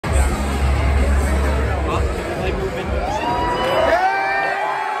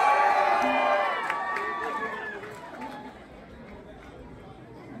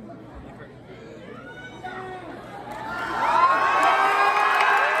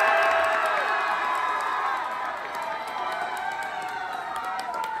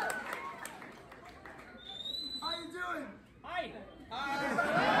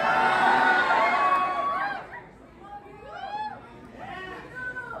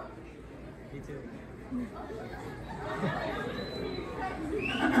too.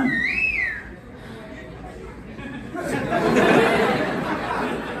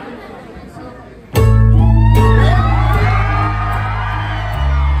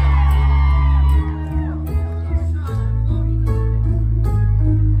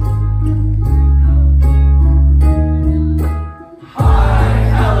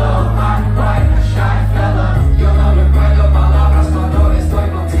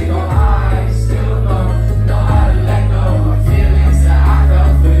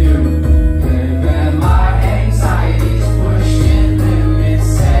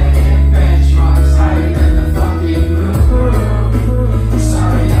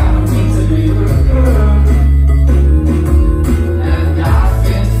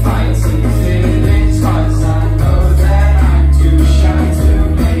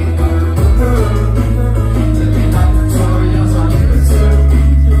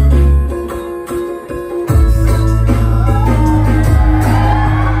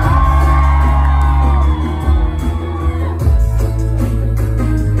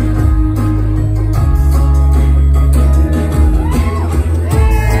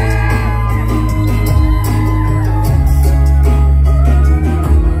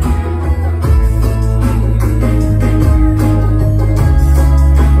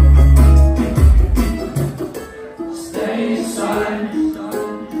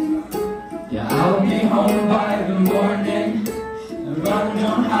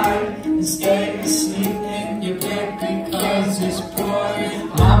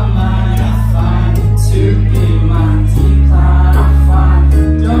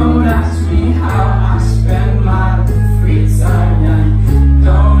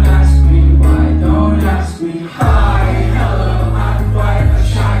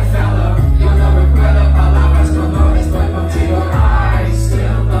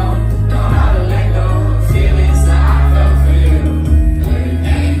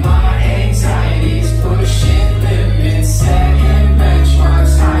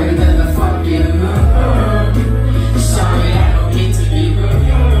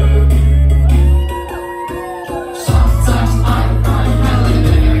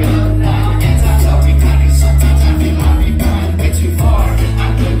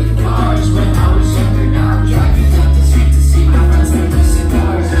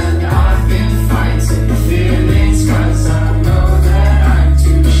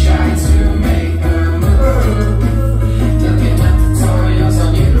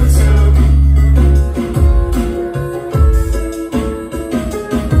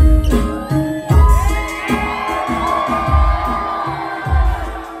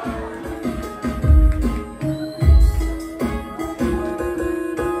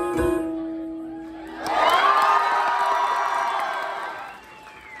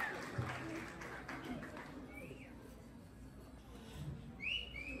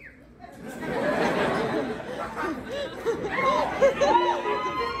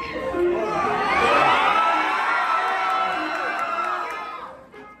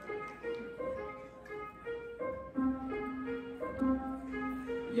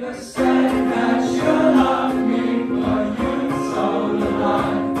 You said that you love me, but you told a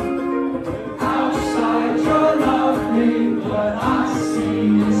lie. Outside you love me, but I see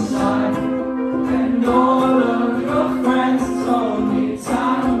inside. And all of your friends told me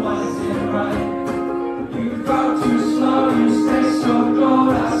time wasn't right. You go too slow, you stay so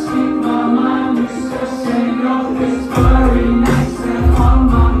cold. I speak my mind, you still say no. It's blurry nights and on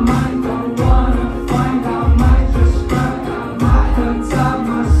my mind. Don't wanna find out, might just cry. I might have tied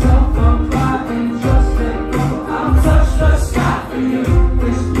myself apart and just let go. I'll touch the sky for you.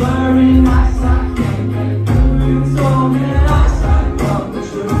 It's blurry nights, I can't get through. You told me lies, I thought the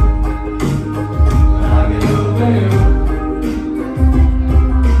truth, but I get over you.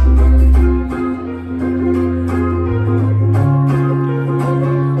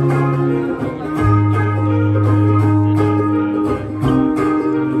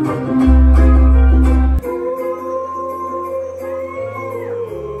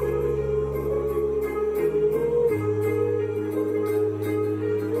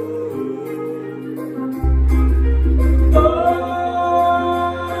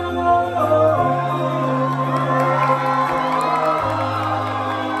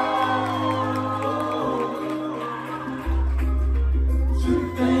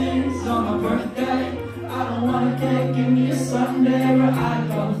 Give me a Sunday where I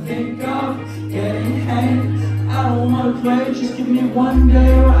don't think of getting hanged. I don't wanna play, just give me one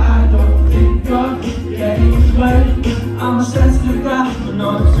day where I don't think of getting played. I'm a sensitive guy, but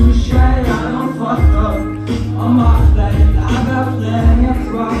no touche. I don't fuck up on my plate. I got plenty of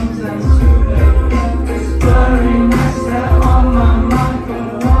problems and it's too late.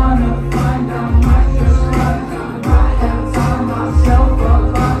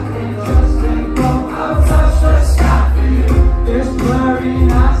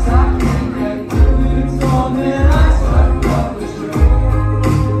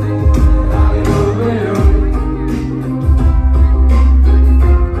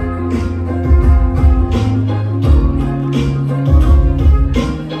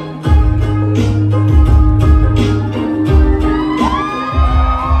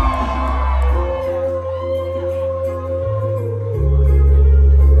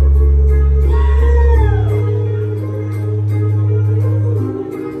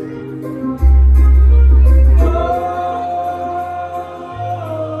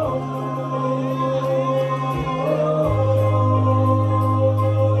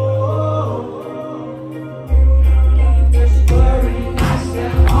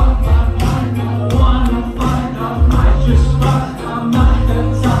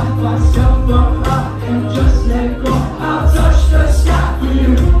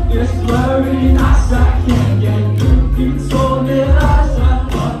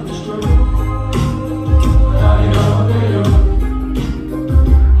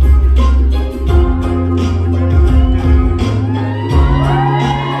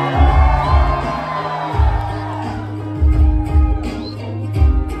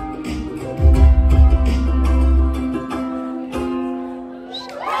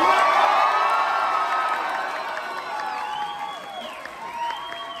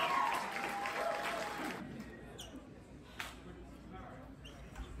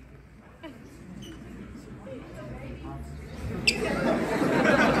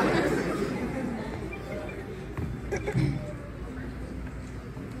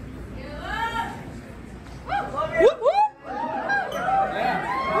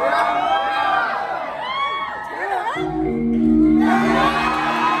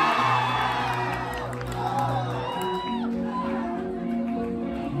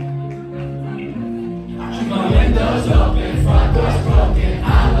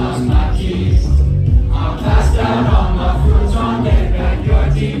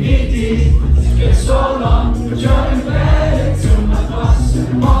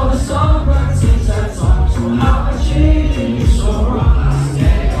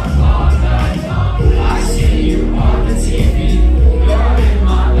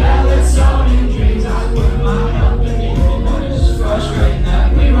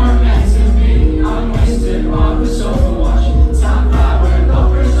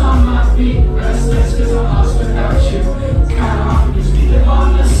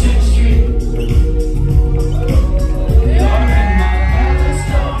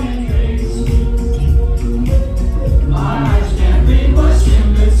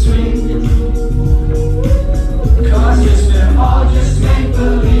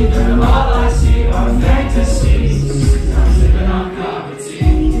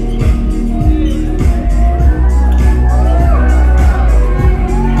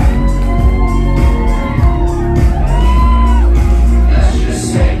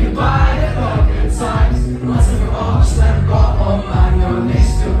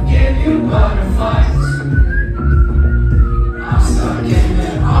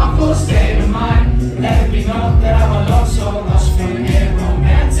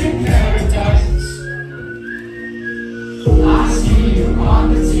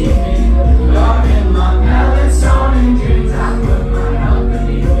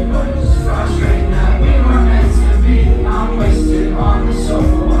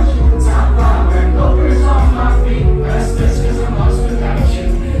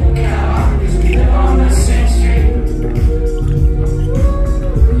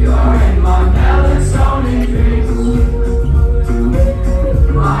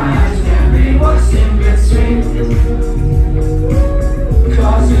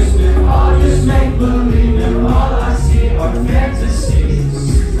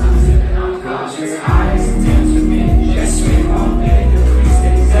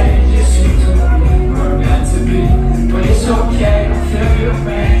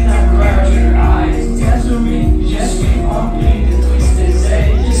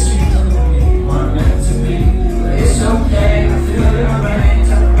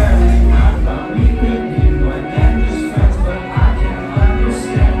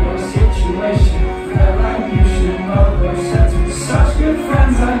 good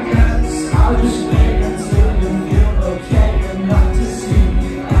friends, I guess. I'll just wait until you feel okay enough to see me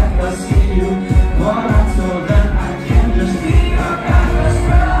like I see you. But until then, I can't just be your best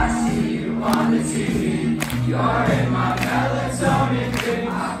friend. I see you on the TV. You're in my melatonin dream.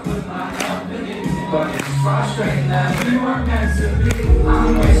 I put my love beneath you, but it's frustrating that we weren't meant to be.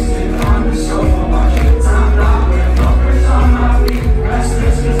 I'm wasted on the sofa, watching time out with loafers on my feet.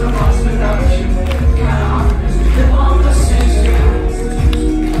 Restless 'cause I'm lost without you. Can't offer 'cause we live on the same street.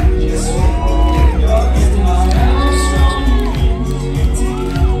 Just you're in my melatonin.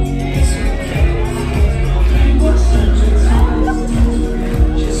 It's okay. What's such a time?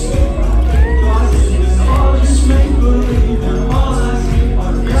 Just all just make believe, and all I see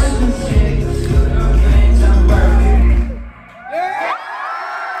are present states. Good things and working.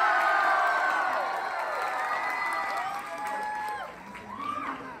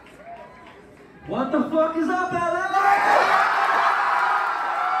 What the fuck is up, LA? Oh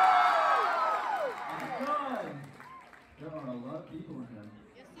my God. There are a lot of people in here.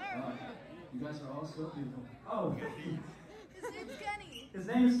 Yes, sir. Wow. You guys are all so beautiful. Oh. His name's Kenny. His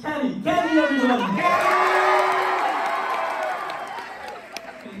name is Kenny. Kenny, everybody! Kenny!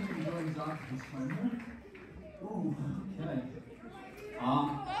 Thank you for joining Doctor's Splendor. Ooh, okay.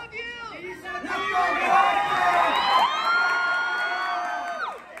 Love you!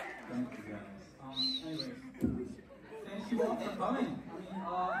 Thank you guys. Anyways, thank you all for coming.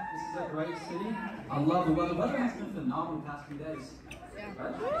 This is a great city. I love the weather. The weather has been phenomenal the past few days.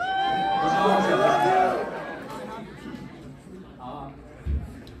 Right?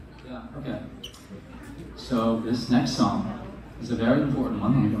 Yeah, okay. So this next song is a very important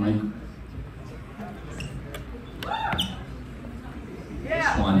one. I'm gonna make this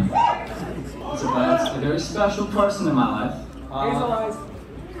one. It's about a very special person in my life. Hazel eyes.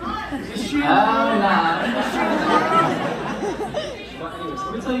 But anyways,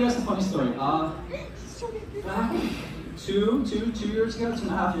 let me tell you guys a funny story. Back two years ago,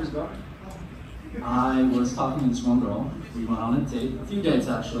 2.5 years ago, I was talking to this one girl. We went on a date, a few dates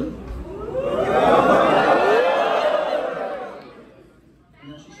actually. And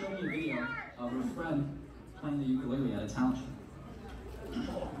then she showed me a video of her friend playing the ukulele at a talent show.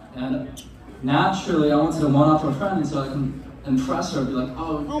 And naturally, I wanted to one-up her friend so I can impress her, be like,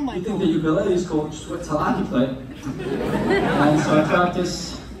 oh you think the ukulele is cool, just wait till I can play it. And so I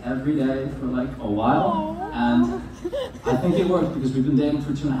practiced every day for like a while, and I think it worked because we've been dating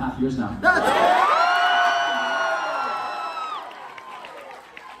for 2.5 years now.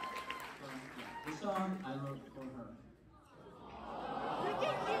 This song I wrote for her. Look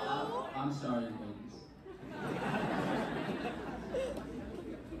at you! I'm sorry, ladies.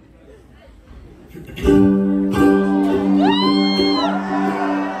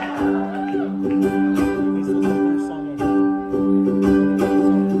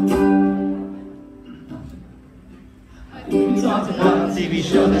 We talked about a TV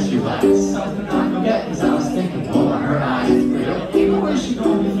show that she likes. Something I forget cause I was thinking more on her eyes. Even when she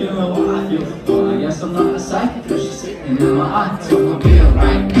don't be feeling what I feel. Well, I guess I'm not a psychic cause she's sitting in my automobile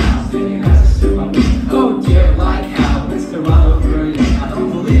right now. Sitting next to my wheel. Oh dear, like how it's the ride over again. I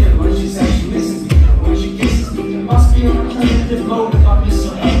don't believe it when she says she misses me. When she kisses me, there must be an alternative mode if I miss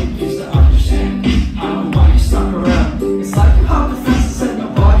her. How it gives to understand. I don't know why you stuck around. It's like you hop the fence and said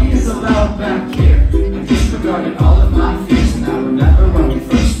nobody is allowed back here. I disregarded all of my fears, and I remember when we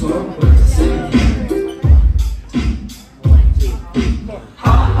first spoke, what to say here.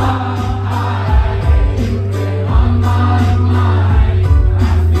 Ha ha ha, you've been on my mind. I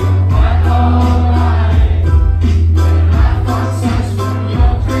feel quite alright when my thoughts touch from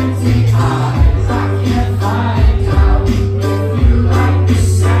your pretty eyes. I can't find out if you like the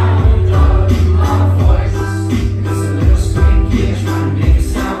sound of my voice. It's a little squeaky, trying to make it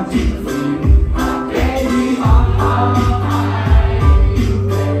sound deeper for you, my baby. Ha ha ha, you've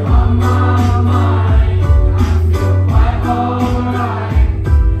been on my mind. I feel quite alright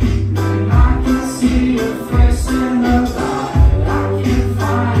when I can see your face in the light. I can't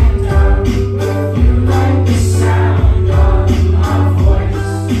find out if you like the sound of my voice.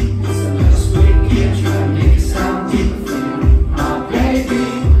 It's a little squeaky, trying to make it sound deeper for you, my baby.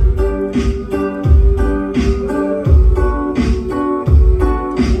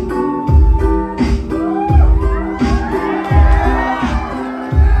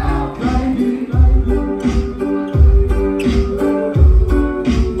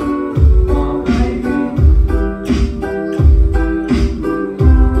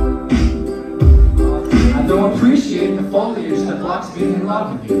 I don't appreciate the foliage that blocks being in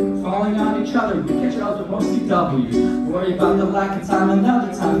love with you. Falling on each other, we catch up with mostly W's. Worry about the lack of time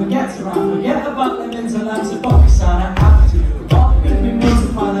another time. Forget around, forget about lemons and limes and focus on our aptitude. Walk with me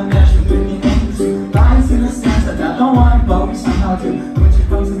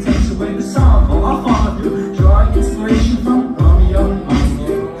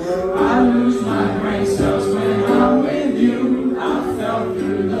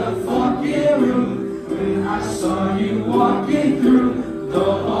saw you walking through the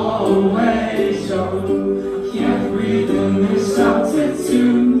hallway, so can't breathe in this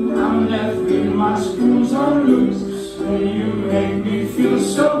altitude. I'm left with my screws on loose, and you make me feel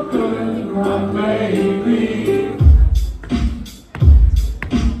so good, my baby.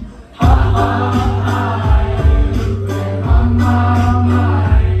 Ha ha ha, you've been on my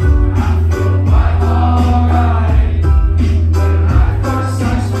mind. I feel quite alright when I first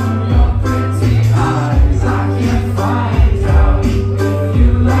touch from your pretty eyes. I can't find out if you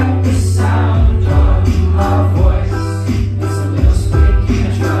like the sound of my voice. It's a little squeaky, I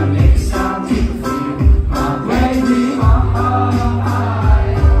try to make it sound deep for you, my baby. Ha ha ha,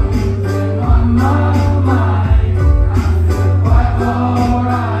 you've been on my mind. I feel quite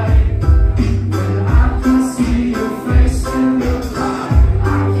alright when I can see your face in the crowd. I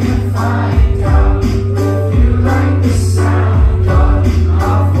can't find out if you like the sound of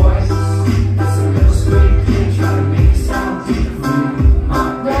my voice. It's a little squeaky, try to make it sound deep for you, my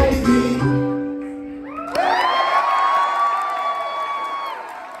baby.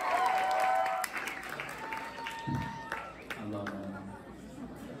 I love that.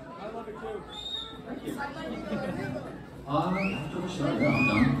 I love it too. Thank you. After the show, yeah, I'm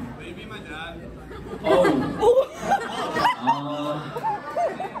done. Will you be my dad? Oh.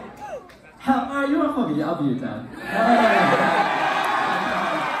 You're a hobby. I'll be your dad.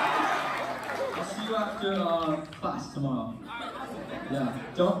 I'll see you after class tomorrow. Yeah.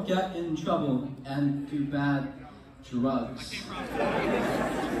 Don't get in trouble and do bad drugs.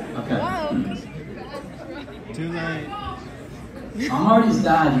 Okay. Too late. I'm already his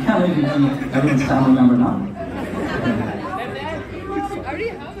dad. You can't even be everyone's family member now.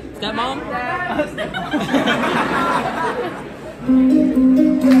 Stepmom?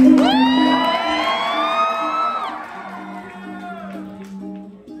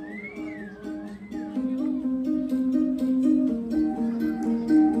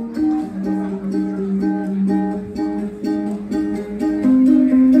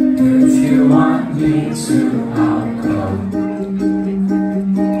 If you want me to, I'll go.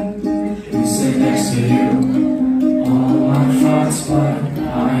 You sit next to you, all my thoughts, but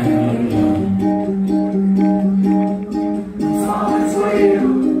I'm alone. I'm falling for you.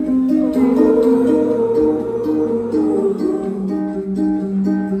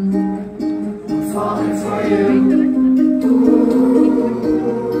 I'm falling for you.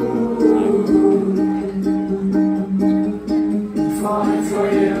 I'm falling for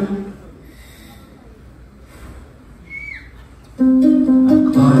you. I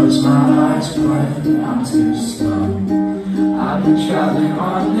close my eyes, but I'm too slow. I've been traveling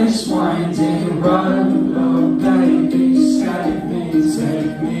on this winding road. Oh baby, save me,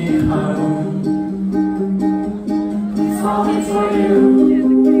 take me home. I'm falling for you.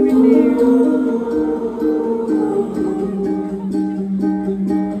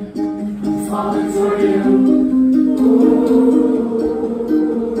 I'm falling for you.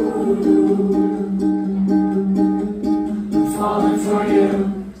 I'm falling for you.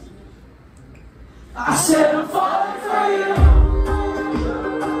 I said I'm falling for you.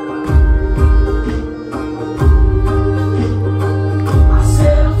 I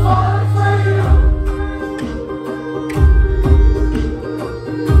said I'm falling for you.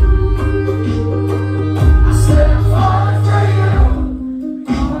 I said I'm falling for you.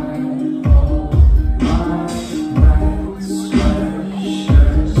 I hold my breath,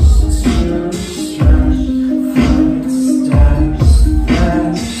 sweatshirts, tears, stretch, footsteps,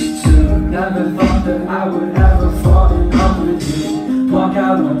 fast to never thought that I would ever fall in love with you. Walk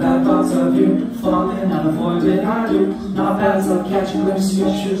out with bad thoughts of you, falling and avoid it. I do not bad luck, catch a glimpse of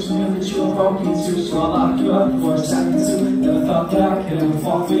your shoes, knew that you were broken too, so I'll lock you up for a second too. Never thought that I could ever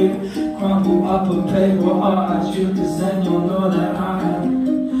fall for you. Crumble up a paper heart at you, cause then you'll know that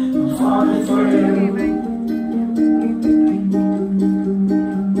I'm falling for you.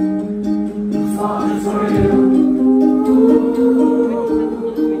 I'm falling for you.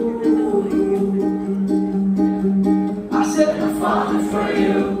 I said I'm falling for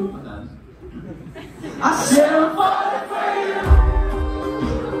you. I said I'm falling for you.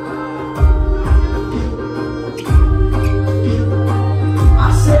 I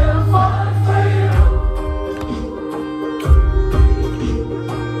said I'm falling for you.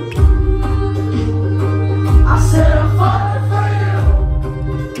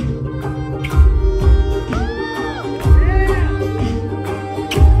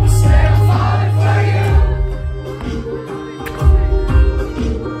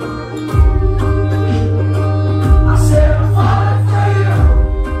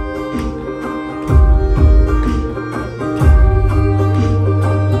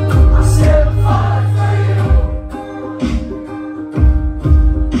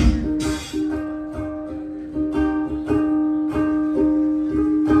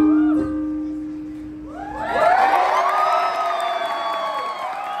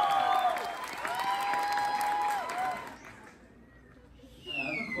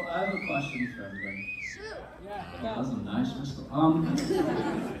 question for everybody. Shoot. That was a nice whistle.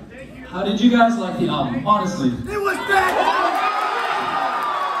 How did you guys like the album? Honestly. It was bad!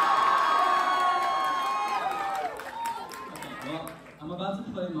 Well, I'm about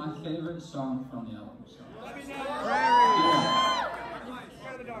to play my favorite song from the album. So.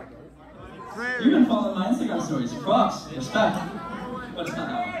 Prairies. You've been following my Instagram stories. Props, respect. But it's not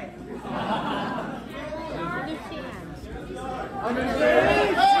that one.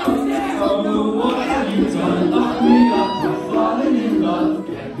 Oh, what have you done? Lock me up, I'm falling in love.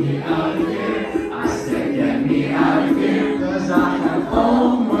 Get me out of here. I said, get me out of here. Cause I have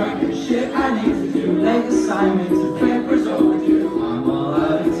homework and shit I need to do. Late assignments and papers overdue. I'm all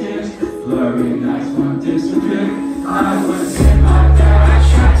out of tears. Blurry nights won't disappear. I was in my bed, I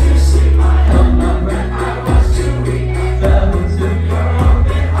tried to sleep. I held my breath, I was too weak. I fell into your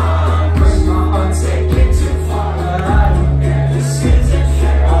open arms. My heart take it too far, but I don't care. This isn't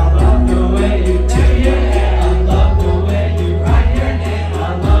fair. I love the way you do your hair. I love the way you write your name. I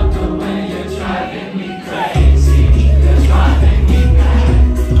love the way you're driving me crazy. You're driving me mad.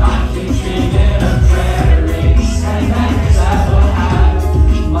 I keep dreaming of prairies, and that is I will have.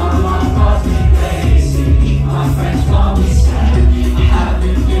 My mom calls me lazy. My friends call me sad. I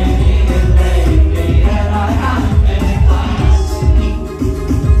haven't been eating lately, and I haven't been in class.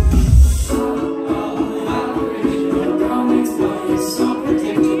 Your promise is so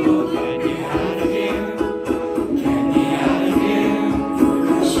predictable. Get me out of here. Get me out of here.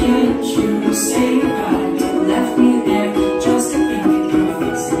 Shouldn't you say goodbye? Left me there just to think that you're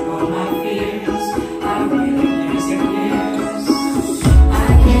fixing all my fears. I've been years and years. I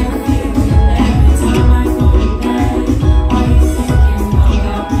can't feel it every time I go to bed. Are you thinking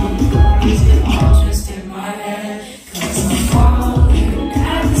about me, or is it all just in my head? Cause I'm falling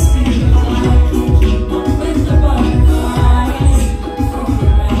at the speed of light. Can't keep up with the butterflies. Floating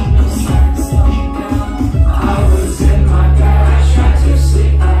around, no sign of slowing down. I was in my bed, I tried to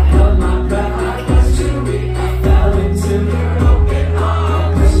sleep. I held my breath, I was too weak. I fell into your open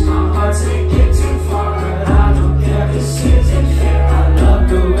arms. My heart take it too far, but I don't care. This isn't fair. I love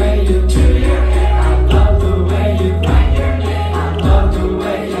the way you do your hair. I love the way you write your name. I love the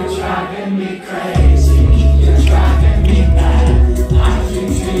way you're driving me crazy. You're driving me mad. I keep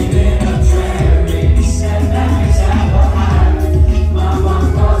dreaming of prairies, and memories I will have. My mom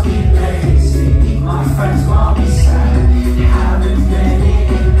calls me lazy. My friends call me sad. Haven't been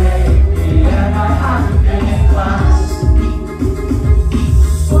eating lately, and I haven't been in class.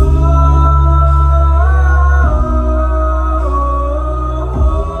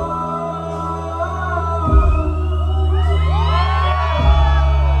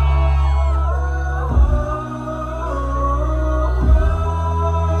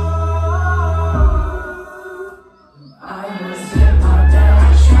 I was in my bed, I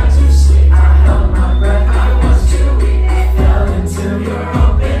tried to sleep. I held my breath, I was too weak. I fell into your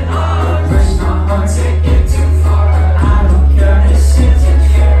open arms. My heart take it too far, but I don't care. This isn't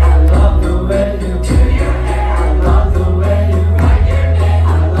fair. I love the way you do your hair. I love the way you write your name. I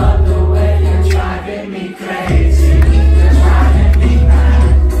love the way you're driving me crazy. You're driving me mad.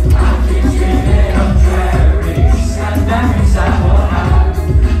 I keep dreaming of prairies, and memories I will have.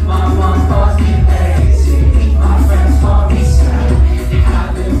 My mom calls me lazy. My friends call me sad.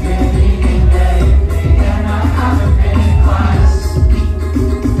 Haven't been eating lately, and I haven't been in class.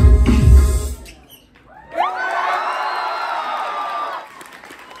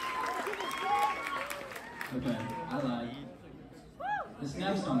 Okay, I lied. This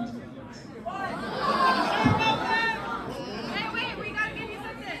next song is good. Hey, wait, we gotta give you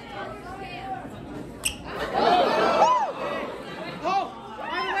something. Oh, by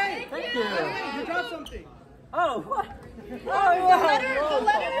the way, you dropped something. Oh, what? The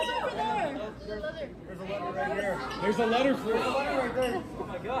letter is over there. There's a letter for you. Oh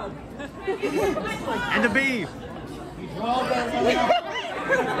my god. And the beef.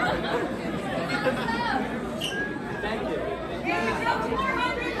 Thank you.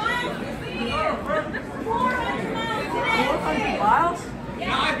 400 miles to see you. 400 miles today. 400 miles?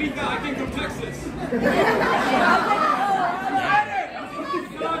 Yeah, I beat that. I came from Texas.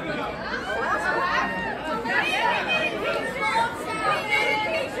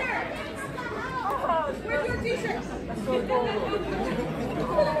 Where's your t-shirt? That's so cool.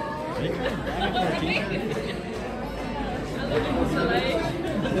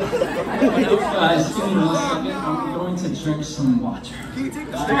 Guys, give me 1 second. I'm going to drink some water. Stick up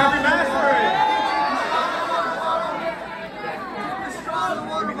your mask for it.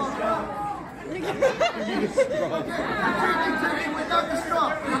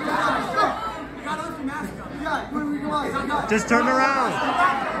 Just turn around.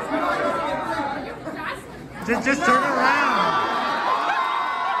 Just turn around.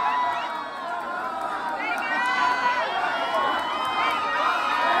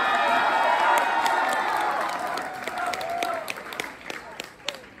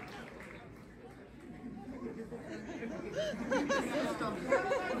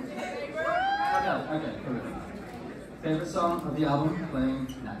 Okay, perfect. Favorite song of the album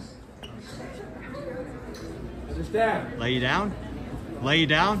playing next. Understand. Lay you down. Lay you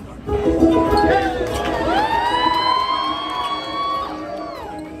down.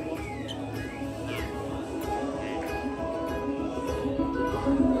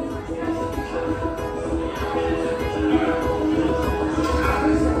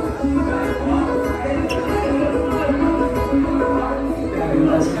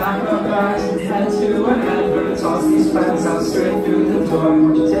 Let's pack our bags and head to an advert. Toss these friends out straight through the door.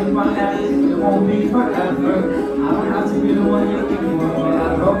 Won't you take my hand? It won't be forever. I don't have to be the one you're looking for. But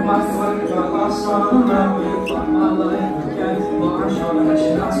I broke my foot, got lost on the road. Fuck my life again. Well, I'm sure that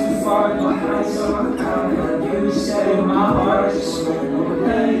you're not too far. My hands are counted. You say my heart is sweet. Oh,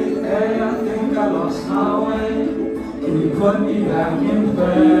 hey, hey, I think I lost my way. Can you put me back in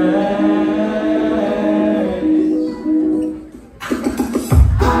place?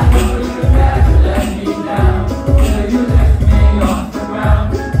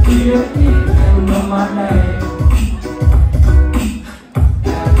 You even know my name.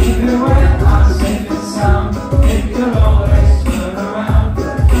 And even when I'm safe and sound, it could always turn around.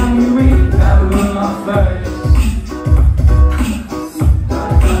 Can you remember my face?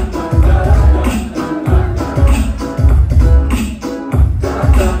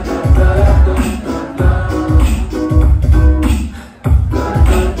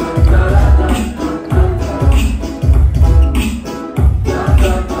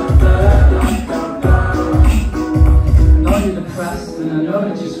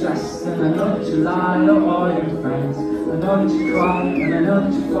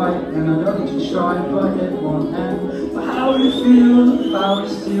 And I know that you try, but it won't end. But how would it feel if I were to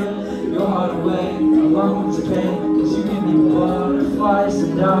steal your heart away, along with the pain? Cause you give me butterflies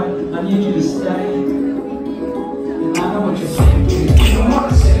and I need you to stay. And I know what you're thinking. You don't want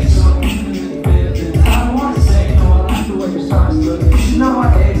to say something, baby. I don't want to say no, I like the way your stars look. You know I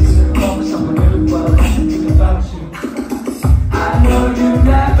hate to call for someone new, but I can think about you. I know you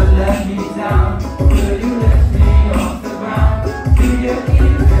never let me down. Will you lift me off the ground? Do you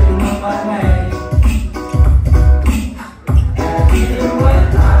even know my name? And even when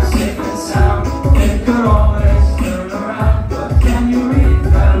I'm safe and sound, it could always turn around. But can you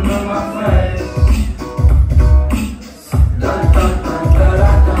remember my face? Dun, dun, dun, dun,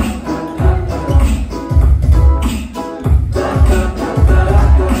 dun, dun, dun, dun, dun, dun, dun,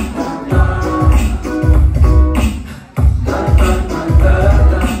 dun,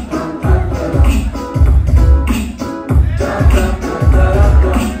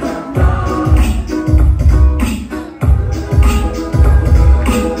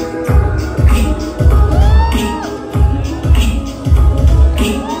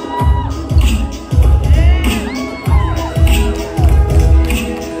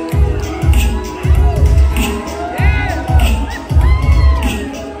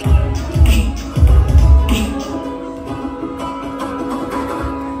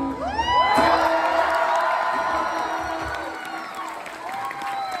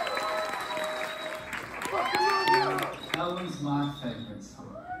 That one's my favorite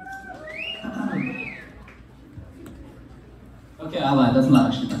song. Okay, I lied. That's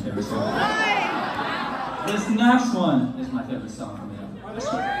not actually my favorite song. This next one is my favorite song from the album. This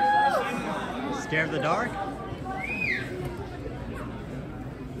one. Scared of the dark?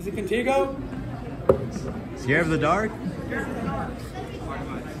 Is it Contigo? Scared of the dark?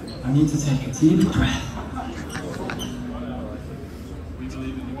 I need to take a deep breath.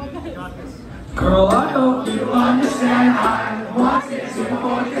 Girl, I hope you understand. I wanted to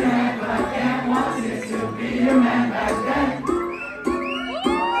hold your hand, but I can't want it to be your man back then.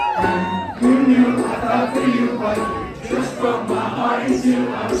 And you knew I thought for you, but you just broke my heart in two.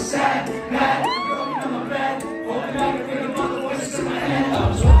 I was sad, mad, broken on my bed, holding back and thinking about the voices in my head. I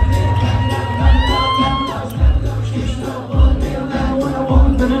was walking in, counting out, I was never the excuse, no one meal that when I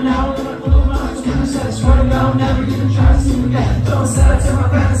woke up in an hour, then I pulled up my heart, I said, I swear to God, I'll never even try to see you again. Don't say that to my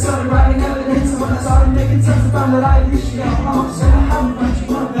friend, I started writing evidence, and when I started making sense, I found that I appreciate it. I'm saying I haven't much you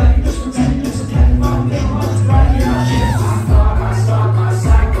want that, you just pretend you just had my name, I'm just writing your shit. I thought I stopped my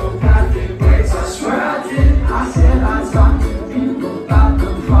psychopathic ways, I swear I did. I said I talked to people about the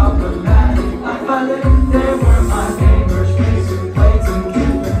problematic life I lived. They were my neighbors, razor blades and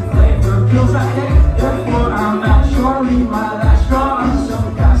different flavor pills I ate. Therefore I'm not surely my last straw. I'm so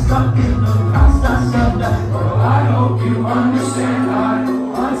got stuck in the past, I said that.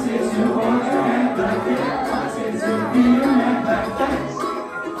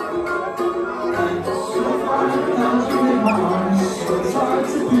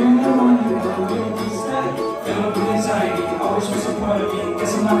 way.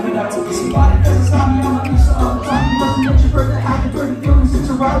 Guess I'm not connected to somebody, cause it's not me, I'm not used to all the time. You wasn't nature for the happy, for the feelings that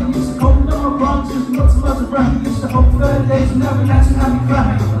you're right. You used to cope with no problems, used to look so much around. You used to hope for better days, and never had to have me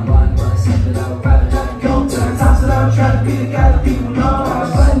cry. My mind was something I would rather let it go. Turn times that I would try to be the guy that people know. I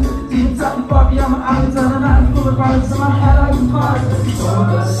was fighting with the demons out and far beyond my eyes, and I'm not full of violence in my head, I was hard. You told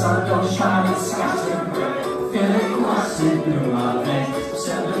the sun don't shine, it's scorching gray. Feeling coursing through my veins.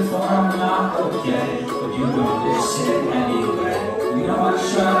 Said before I'm not okay, but you know this shit anyway. You know I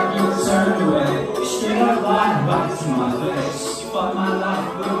shut you turned away. You straight up lying back to my face. Fuck my life,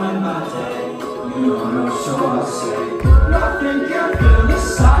 ruin my day. You don't know, so I'll say nothing can fill the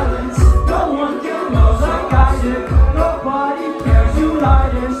silence. No one can know like I did. Nobody cares you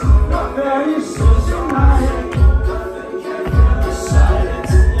like this. Not very systematic. Nothing can fill the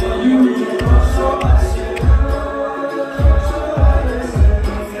silence. Yeah, you know, so I say.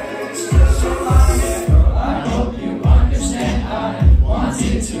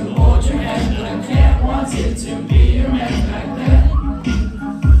 To hold your hand, but I can't want it to be your man back then.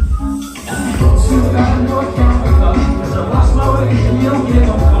 So I know I can't wake up, cause I lost my way and you don't give a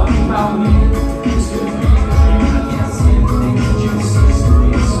fuck about me. This could be a dream, I can't see the things that you see to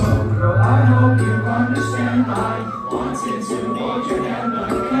me. So girl, I hope you understand I wanted to hold your hand, but I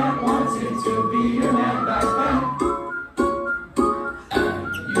can't want it to be your man back then.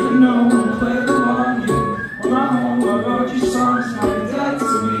 You know who played along you. When I'm home, I wrote your songs, now you're dead to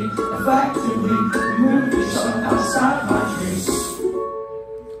me. Effectively, remove yourself outside my dreams.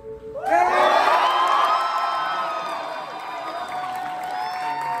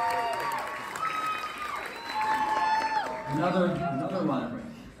 Another line break.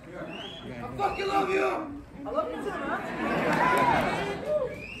 I fucking love you! I love you too, man.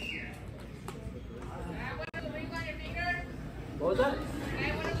 What was that?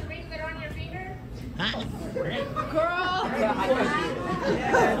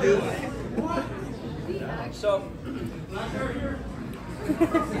 So,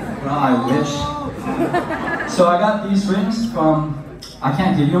 well, I wish. So I got these rings from, I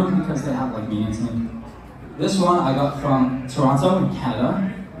can't give you them because they have like meaning to me. This one I got from Toronto in Canada.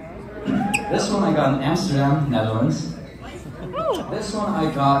 This one I got in Amsterdam, Netherlands. This one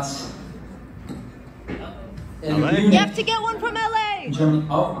I got in Munich. You have to get one from LA. Germany.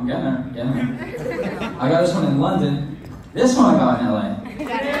 Oh, I'm getting there. I got this one in London. This one I got in LA.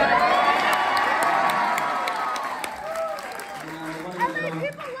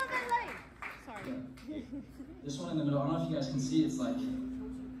 People love LA. Sorry. This one in the middle, I don't know if you guys can see, it's like,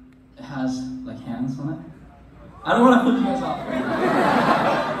 it has like hands on it. I don't want to put you guys off.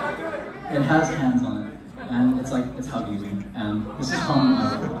 It has hands on it. And it's like, it's hugging me. And this is from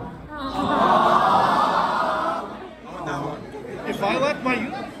my brother. If I let my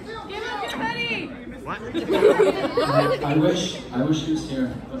youth. Give him confetti. What? I wish he was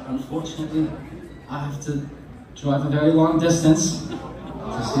here, but unfortunately, I have to drive a very long distance to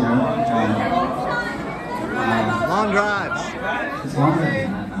see her. Long drives. It's longer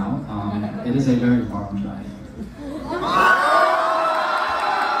than that now. It is a very long drive.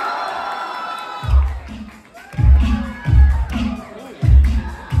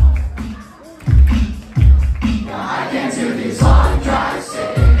 I can't do these long drives,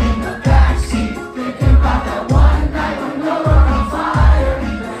 sitting in the backseat, thinking about that one night when we were on fire.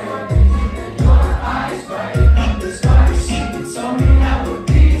 Baby, your eyes bright up the sky sheet. You told me that would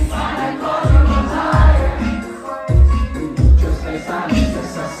be fine. I called you a liar.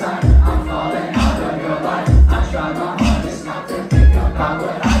 Just a sign, I'm falling out of your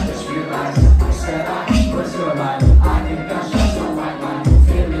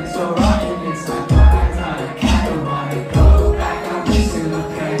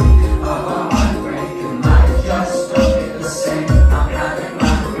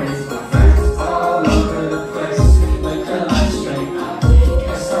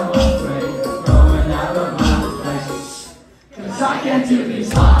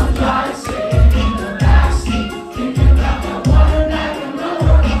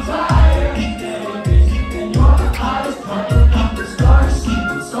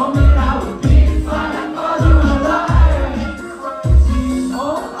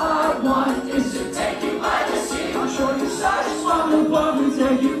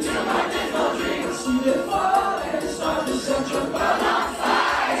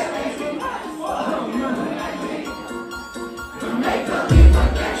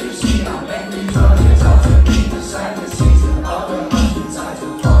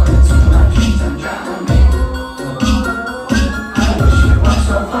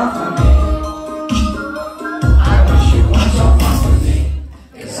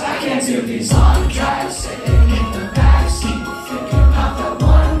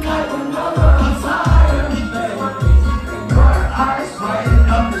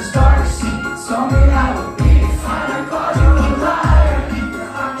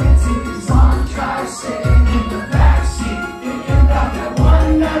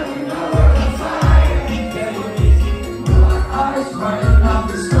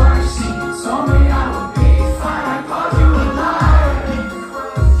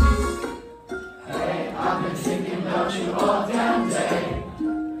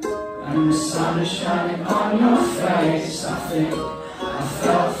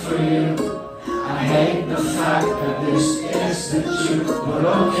for you. I hate the fact that this is the truth, but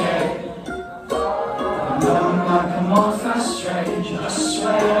okay. I know I might come off as strange, I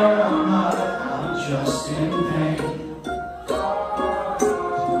swear I'm not, I'm just in pain.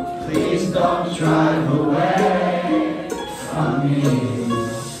 Please don't drive away from me.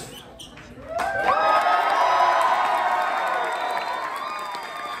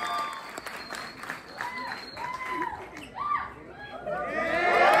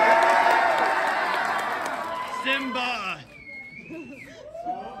 Simba!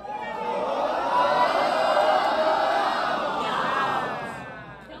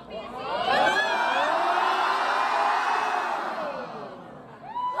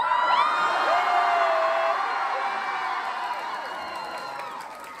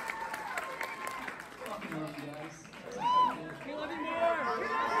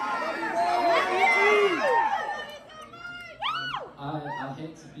 I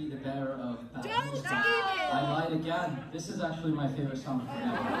hate to be the bearer of bad news, but I lied again. This is actually my favorite song for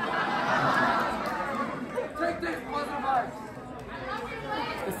now. Take this, positive vibes.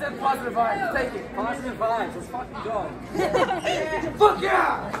 It said positive vibes. Take it. Positive vibes. Let's fucking go. Fuck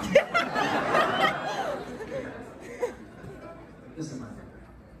yeah! This is my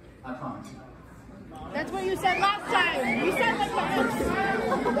favorite. I promise. That's what you said last time. You said like that.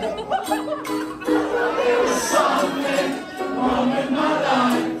 Something wrong with my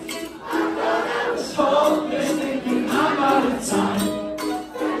life. I was hopeless, thinking I'm out of time.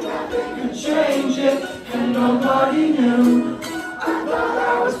 Nothing could change it, and nobody knew. I thought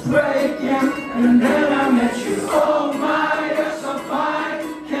I was breaking, and then I met you. Oh my, you're so fine.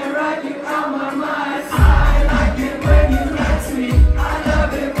 Can't write you out my mind. I like it when you lie to me. I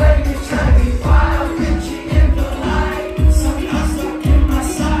love it when you try to be wild, bitchy in the light. Somehow stuck in my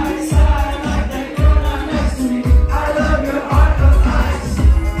side, side like that you're not next to me. I love your heart of ice.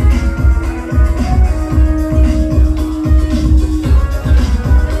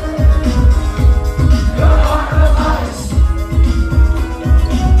 Your heart of ice.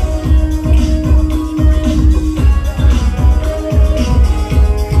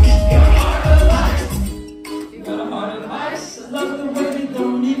 Your heart of ice. You got a heart of ice. I love the way you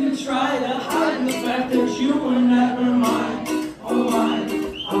don't even try to hide the fact that you were never mine. Oh mine.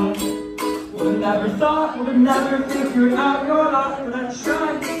 I would never thought, would never figured out your life, but I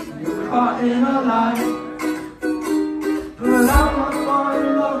tried. You were caught in a lie. But I'm not falling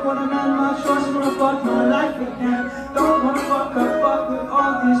in love when I'm in my choice. Wanna fuck my life again. Don't wanna fuck with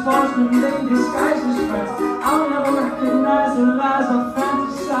all these walls when they disguise as friends. I'll never recognize the lies I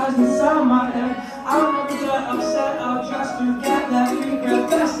fantasize inside my head. I'll never get upset, I'll just forget that we get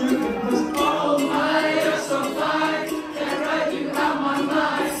bastard. Because oh my, you're so fine. Can't write you out my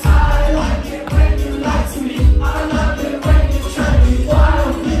mind. I like it when you lie to me. I love it when you try to be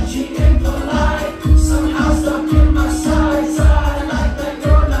wild, bitchy, impolite. Somehow stuck in my side, side like that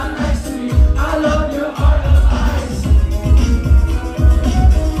you're not next to me. I love your heart of ice.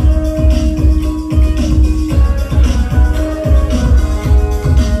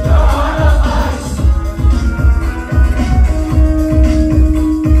 Your heart of ice.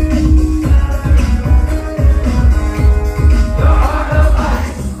 Your heart of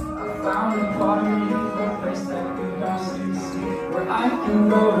ice. I found a part of me, a place that you don't seem to see, where I can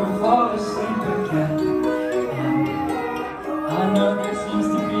go to fall asleep again. And I know there seems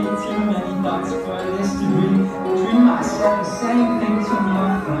to be too many thoughts for this to be a dream. I said the same thing to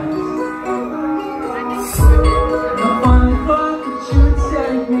my friends. And I finally thought that you would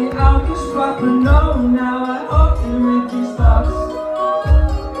take me out this spot, but no, now I often read these thoughts.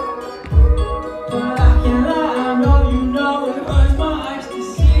 But I can't lie, I know you know it hurts my eyes to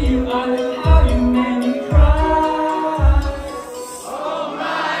see you. I love how you made me cry. Oh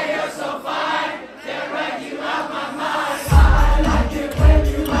my, you're so fine. Can't write you out my mind. I like it when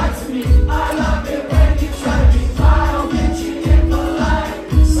you lie to me. I love it when you try to be wild, bitchy, impolite.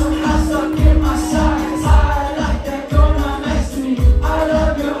 Somehow stuck in my sides. I like that you're not next to me. I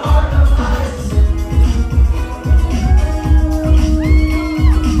love your heart of ice.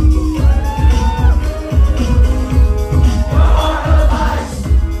 Your heart of ice.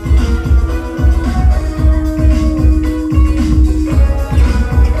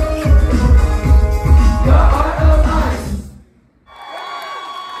 Your heart of ice.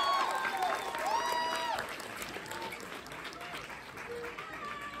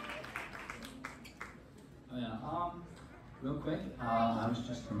 Oh yeah, real quick, I was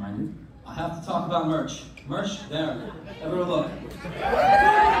just reminded, I have to talk about merch. Merch, there, everyone look.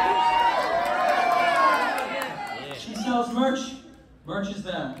 She sells merch. Merch is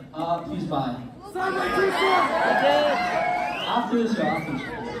there. Please buy. After the show, after the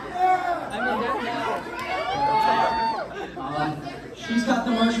show. She's got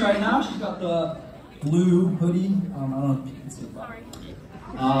the merch right now. She's got the blue hoodie. I don't know if you can see it.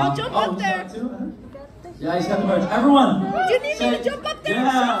 I'll jump up there. Yeah, he's got the merch. Everyone! Do you need me to jump up there?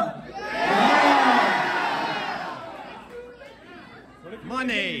 Yeah!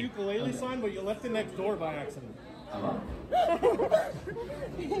 Money. Ukulele sign, but you left it next door by accident.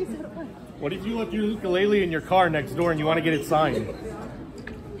 What if you left your ukulele in your car next door and you want to get it signed?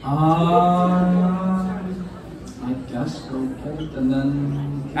 I guess go get it and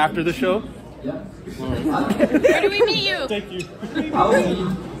then... After the show? Yeah. Where do we meet you? Thank you. I'll meet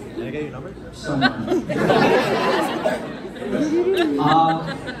Can I get your number? someone.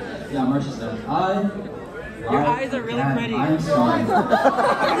 Yeah, merch is there. Your eyes are really pretty. I'm sorry.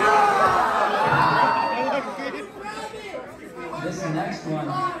 This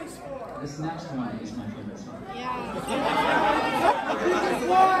next one is my favorite song.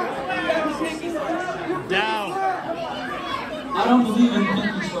 Down. I don't believe in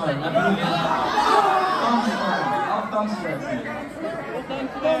pinky swearing. I believe in thumb swearing. I'll thumb swear to you.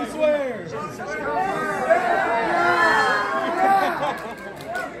 Don't swear!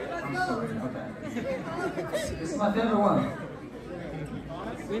 I'm sorry, okay. This is my favorite one.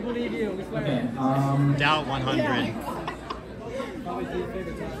 We believe you. We swear. Okay, Down 100.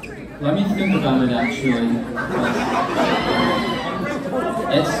 let me think about it actually.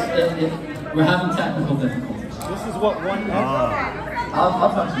 We're having technical difficulties. This is what one...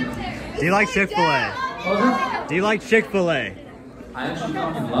 I'll talk to you. Do you like Chick-fil-A? What was it? Do you like Chick-fil-A? I actually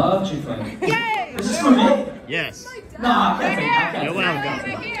fucking love Chick-fil-A. Yay! This is for me? Yes. No, I can't take it. I can't You're take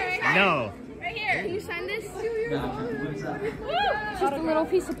it. welcome. No. Right here. Can you sign this? Yeah, I can't. What is that? Just a little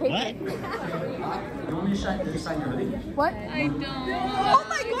piece of paper. What? You want me to sign your hoodie? What? I don't. Oh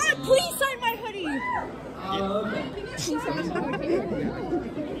my god, please sign my hoodie. Okay. Please sign my hoodie.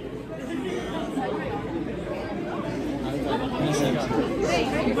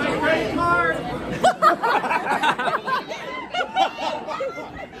 My credit card.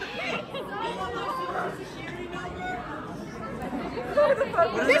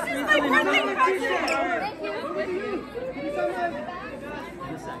 This is my birthday present.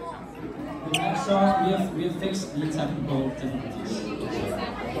 The next song, we have fixed the technical difficulties.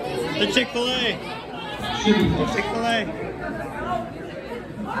 The Chick-fil-A. Should be The fixed. Chick-fil-A.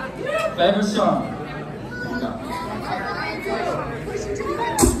 Favorite song? Here we go.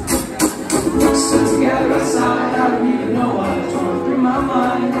 Stood together outside, I don't even know what was going through my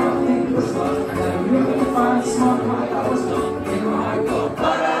mind. I don't think it was love. I never knew it would find smart mind. I was dumb. In my heart go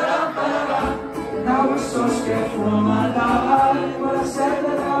ba-da-da, ba-da-da. And I was so scared for all my life. But I said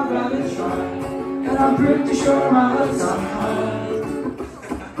that I'd rather try. And I'm pretty sure my love's not high.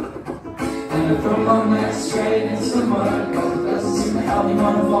 And I throw my neck straight into the mud. Cause it doesn't seem to help me when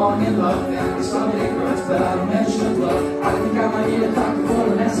I'm falling in love. And my stomach hurts, but I don't mention love. I think I might need a doctor for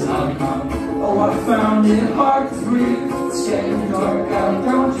the next lollipop. Oh, I found it hard to breathe. It's getting dark out,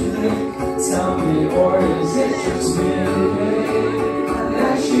 don't you think? Tell me, or is it just me? And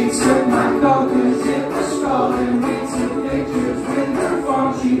then she took my coat, cause it was scalding. We took pictures with her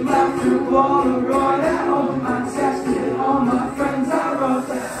phone. She left her Polaroid at home. I texted all my friends. I wrote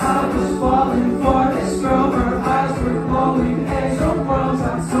that I was falling for this girl. Her eyes were glowing hazel pearls. I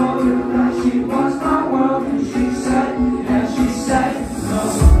told her that she was my world, and she said, yeah, she said no.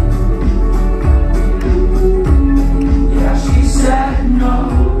 Yeah, she said no.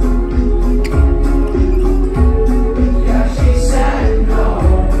 Yeah, she said no.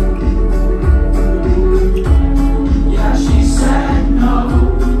 Yeah, she said no.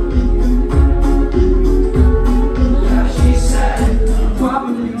 Yeah, she said no.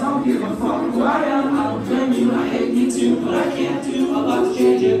 Probably don't give a fuck who I am. I don't blame you, I hate me too, but I can't do a lot to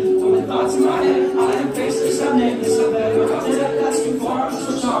change it. From the thoughts in my head, I am faceless, I'm nameless, I'm better off dead. That's too far, I'm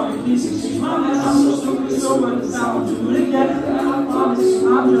so sorry, please excuse my mess. I'm so stupid, so when it's time to do it again. And I promise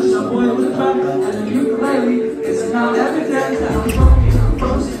I'm just a boy with a pen. And the ukulele is not every day. And I'm broken, I'm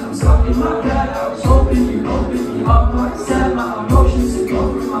frozen, I'm stuck in my bed. I was hoping you'd open me up, but instead my emotions would go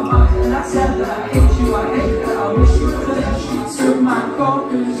through my mind. And I said that I hate you, I hate that I wish you could. And she took my coat,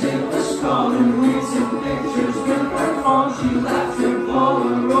 cause it was cold. And we took pictures with her phone. She left her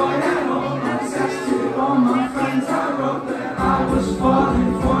Polaroid at home. I texted all my friends. I wrote that I was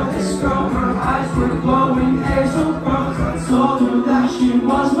falling for this girl. Her eyes were glowing hazel pearls. I told her that she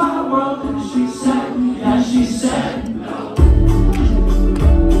was my world, and she said, yeah, she said no.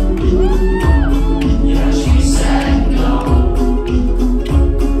 Yeah, she said no.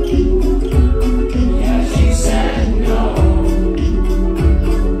 Yeah, she said no.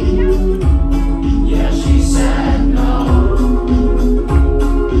 Yeah, she said no.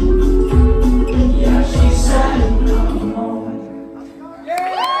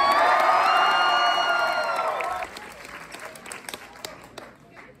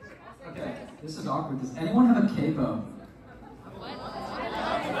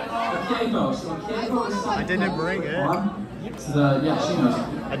 Keiko. So Keiko is something. I didn't bring it. So yeah, she knows.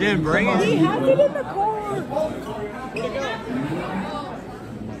 I didn't bring it. He has it in the car.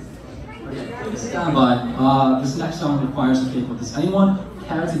 Stand by. This next song requires a Keiko. Does anyone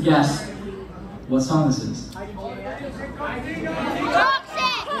care to guess what song this is?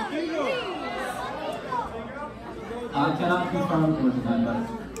 I cannot confirm or deny, but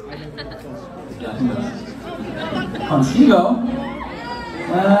yeah, who knows? Contigo.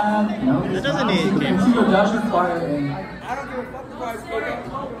 No, It doesn't need a Keiko. Contigo does require a. I don't give a fuck about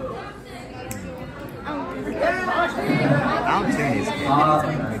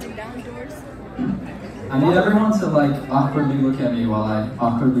I need everyone to like awkwardly look at me while I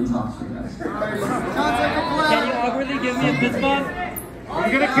awkwardly talk to you guys. Can you awkwardly give me a fist bump? Are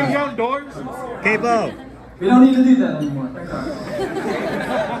you gonna kick down doors? K-Bo. We don't need to do that anymore.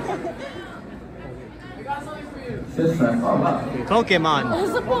 Fifth track. Oh wow. Pokemon.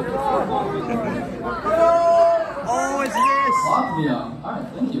 Oh, it's this. Lock me up. Alright,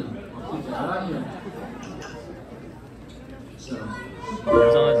 thank you. I'll keep it right here. So. It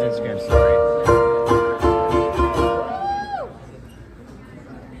was on his Instagram story.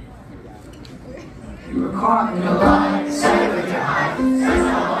 You were caught in a lie, said it with your eye. Said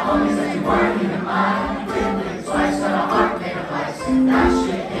to all the homies that you weren't even mine. Didn't blink twice, but a heart made a place. That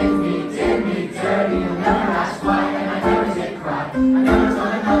shit hit me, did me dirty. You'll never ask why, and I never did cry. I never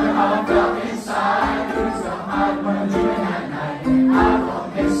told another how I felt inside. Please don't hide when I'm dreaming at night. I won't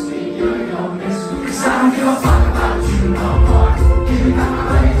miss me, you don't miss me. 'Cause I don't give a fuck about you no more. Give me back my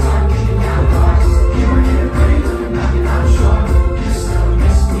legs, I'm kicking out doors. You were in a grave, looking back and I'm sure. You still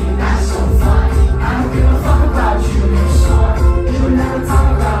miss me, that's so funny. I don't give a fuck about you, you're sore. You would never talk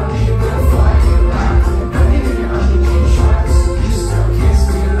about me before you left. Nothing in your ugly jean shorts. You still kiss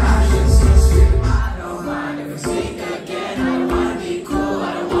me, I'm just history. I don't mind if we speak again. I don't wanna be cool,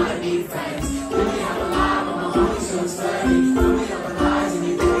 I don't wanna be friends. Really have a lie, but my homie so sturdy. Fill me up with lies and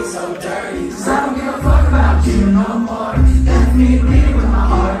you do me so dirty. 'Cause I don't give a fuck about you no more. Left me bleeding with my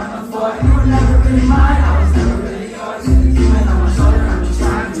heart on the floor. You were never really mine, I was never really yours. You went on my shoulder, I'm just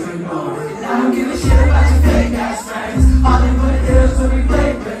trying to ignore. And I don't give a shit about your fake ass friends. All they put is when we play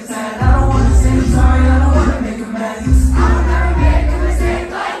pretend. I don't wanna say I'm sorry, I don't wanna make amends. I will never make a mistake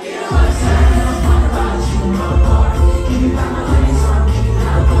like you once said. I don't want about you no more. Give me back my money so I'm kicking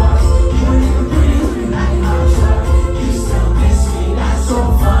out doors. You weren't even breathe when you're knocking on shore. You still miss me, that's so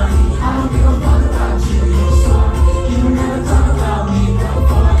funny. I don't give a fuck about you, you're sore. You would never talk about me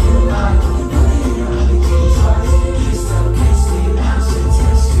before you lied. Nothing in your other jean shorts. You still kiss me, now shit's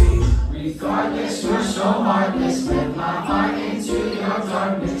history. Regardless, you're so heartless. Let my heart into your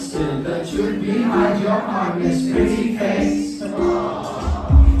darkness. Did the truth behind your harmless pretty face. And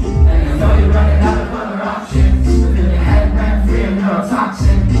you know you're running out of other options. Within your head ran free of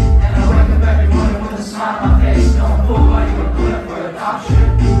neurotoxin. And I wake up every morning with a smile on my face. No fool, why you were put up for adoption.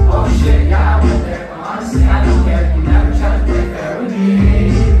 Oh shit, yeah, I went there. But honestly, I don't care. You never tried to play fair with me.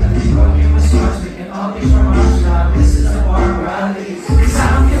 Let me go give a source. We can all be from our shop. This is a bar where I leave. 'Cause I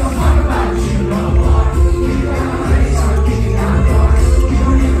don't give a fuck about you no more. You got my legs, so I'm kicking out doors. You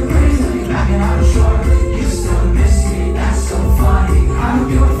weren't even breathe, let me back it out shore. You still miss me, that's so funny. I don't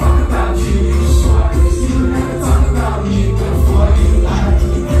give a fuck about you, you swore. You would never talk about me before you lied.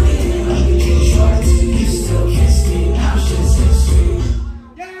 Really in your ugly jean shorts. You still kiss me, now shit's history.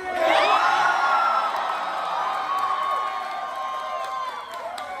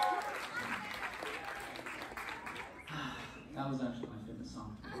 That was actually my favorite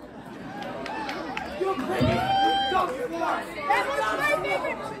song.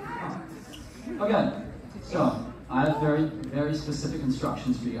 Okay, so I have very, very specific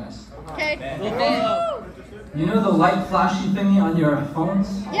instructions for you guys. Okay. You know the light flashing thingy on your phones?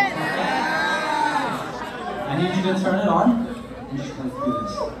 Yes. I need you to turn it on and just like do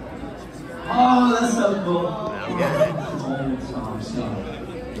this. Oh, that's so cool. It's an old song, so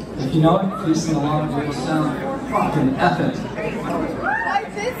if you know it, please sing along. It will sound fucking epic. Like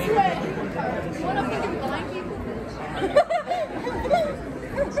this way. You wanna fucking blind people?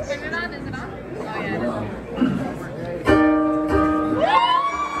 Turn it on, is it on? Oh yeah.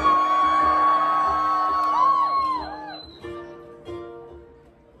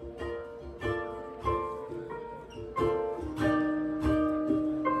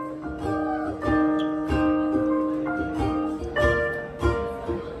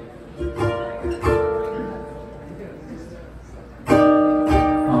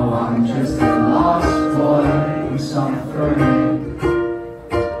 I'm just a lost boy, I'm suffering.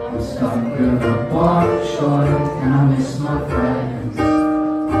 I'm stuck with a Bok Choy, and I miss my friends.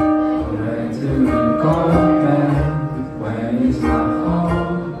 Where do we go, man? Where is my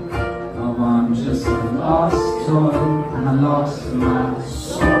home?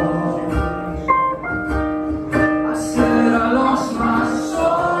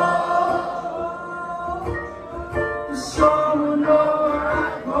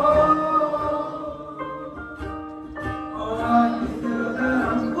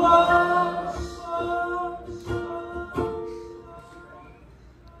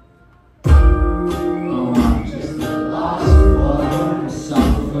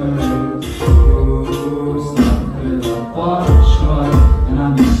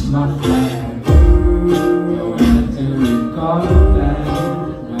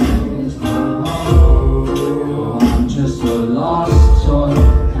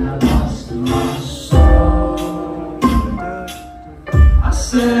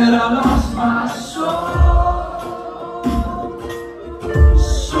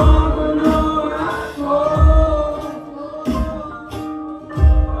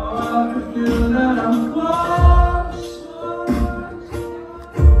 feel that I'm close.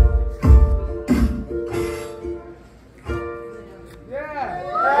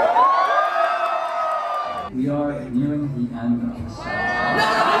 We are nearing the end of the song.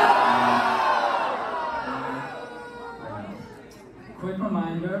 Quick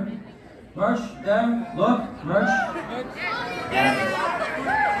reminder, merch there, look, merch.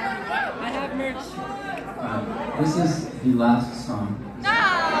 I have merch. This is the last song.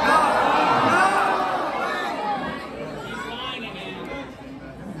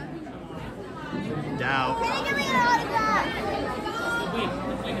 Doubt. Can you give me an autograph?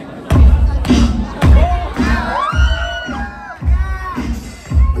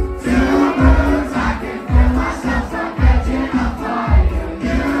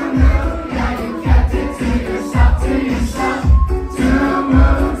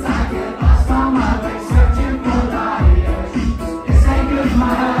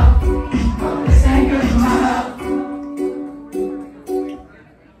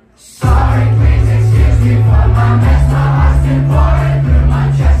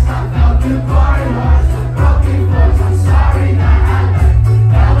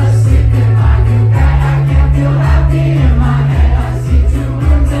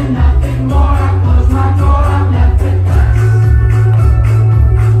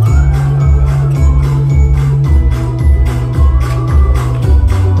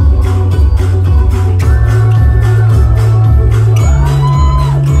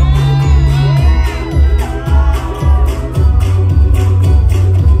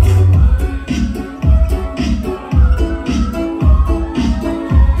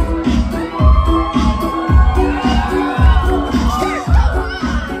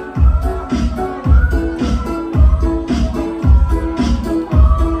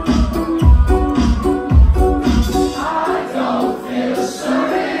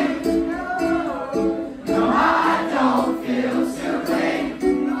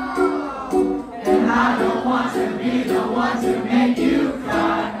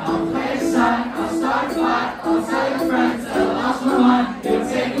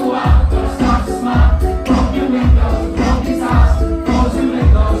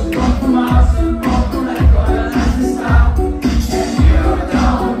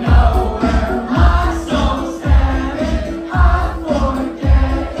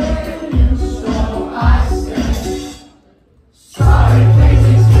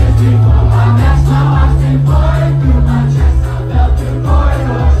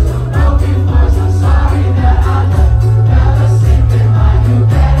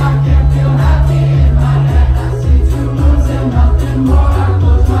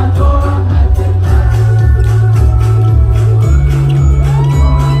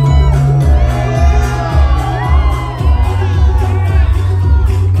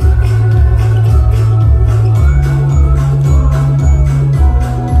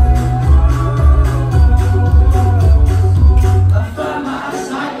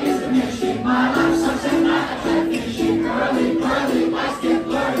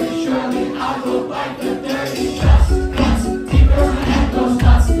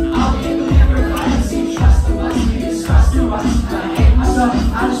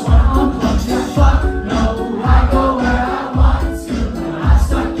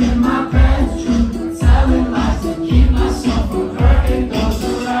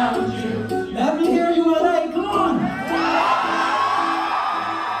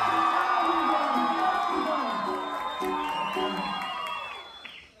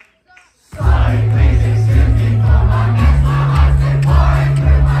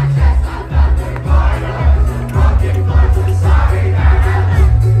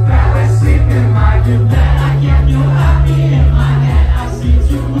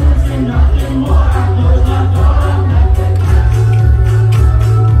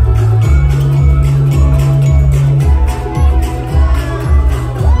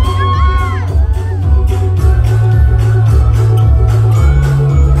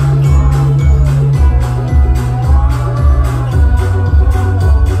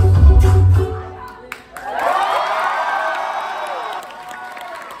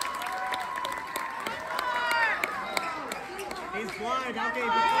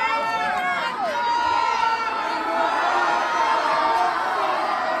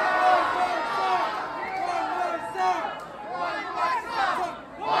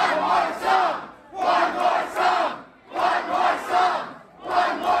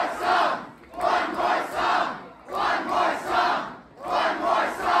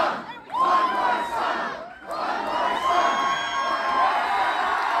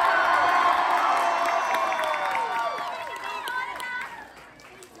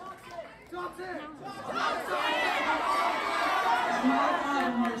 Another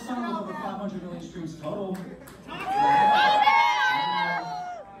song with over 500 million streams total.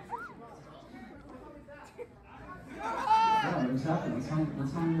 Yeah, exactly. That's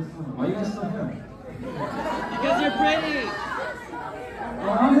how many years total. Why are you guys still here? Because you're pretty.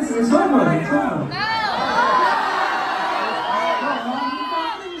 Well, it's over. It's over.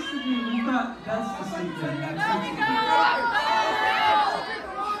 That's the secret.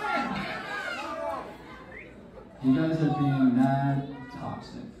 You guys are being mad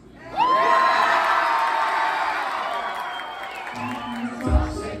toxic.